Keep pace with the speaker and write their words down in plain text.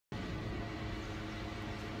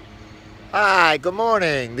Hi, good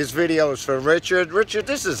morning. This video is for Richard. Richard,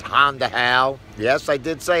 this is Honda Hal. Yes, I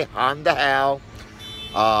did say Honda Hal.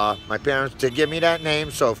 My parents did give me that name,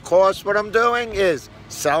 so of course what I'm doing is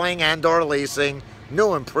selling and or leasing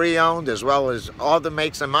new and pre-owned as well as all the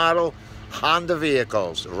makes and model Honda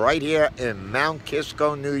vehicles right here in Mount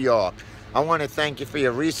Kisco, New York. I want to thank you for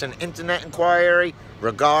your recent internet inquiry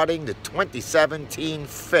regarding the 2017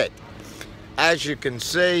 Fit. As you can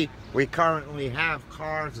see, we currently have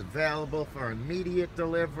cars available for immediate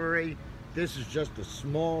delivery. This is just a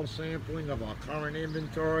small sampling of our current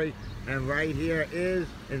inventory. And right here is,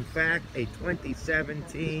 in fact, a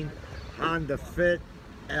 2017 Honda Fit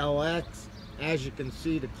LX. As you can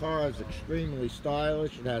see, the car is extremely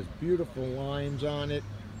stylish. It has beautiful lines on it.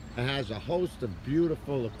 It has a host of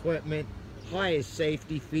beautiful equipment. Highest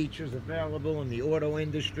safety features available in the auto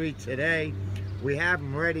industry today. We have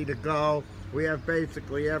them ready to go. We have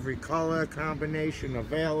basically every color combination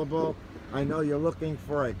available. I know you're looking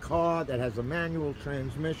for a car that has a manual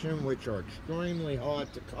transmission, which are extremely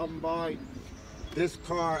hard to come by. This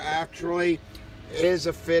car actually is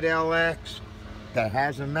a Fit LX that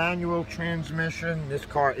has a manual transmission. This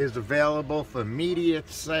car is available for immediate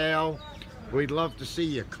sale. We'd love to see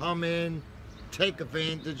you come in, take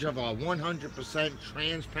advantage of our 100%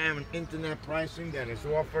 transparent internet pricing that is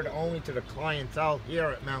offered only to the clientele here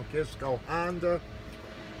at Mount Kisco Honda,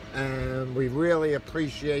 and we really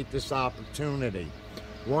appreciate this opportunity.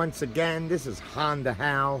 Once again, this is Honda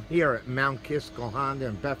Hal here at Mount Kisco Honda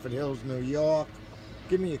in Bedford Hills, New York.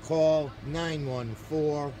 Give me a call,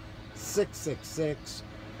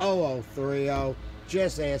 914-666-0030.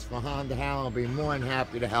 Just ask for Honda Hal. I'll be more than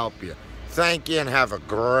happy to help you. Thank you and have a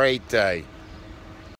great day.